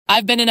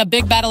I've been in a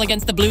big battle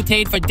against the blue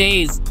Tade for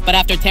days, but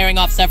after tearing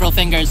off several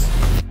fingers,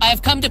 I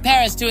have come to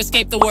Paris to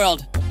escape the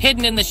world,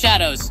 hidden in the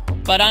shadows.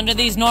 But under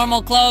these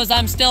normal clothes,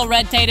 I'm still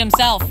Red Tade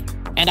himself.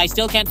 And I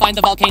still can't find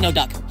the volcano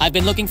duck. I've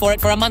been looking for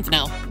it for a month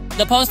now.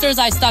 The posters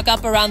I stuck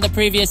up around the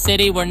previous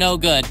city were no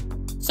good,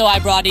 so I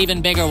brought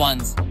even bigger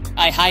ones.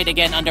 I hide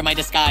again under my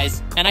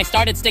disguise, and I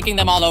started sticking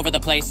them all over the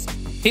place.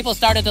 People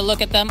started to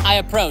look at them. I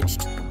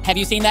approached. Have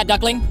you seen that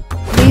duckling?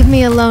 Leave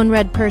me alone,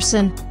 red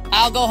person.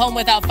 I'll go home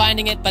without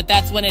finding it, but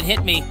that's when it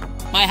hit me.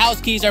 My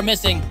house keys are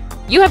missing.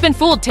 You have been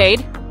fooled,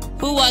 Tade.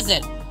 Who was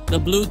it? The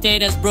blue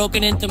Tade has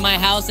broken into my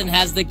house and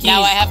has the keys.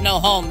 Now I have no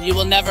home. You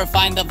will never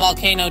find the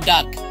volcano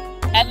duck.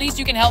 At least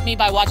you can help me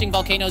by watching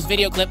Volcano's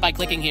video clip by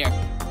clicking here,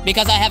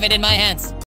 because I have it in my hands.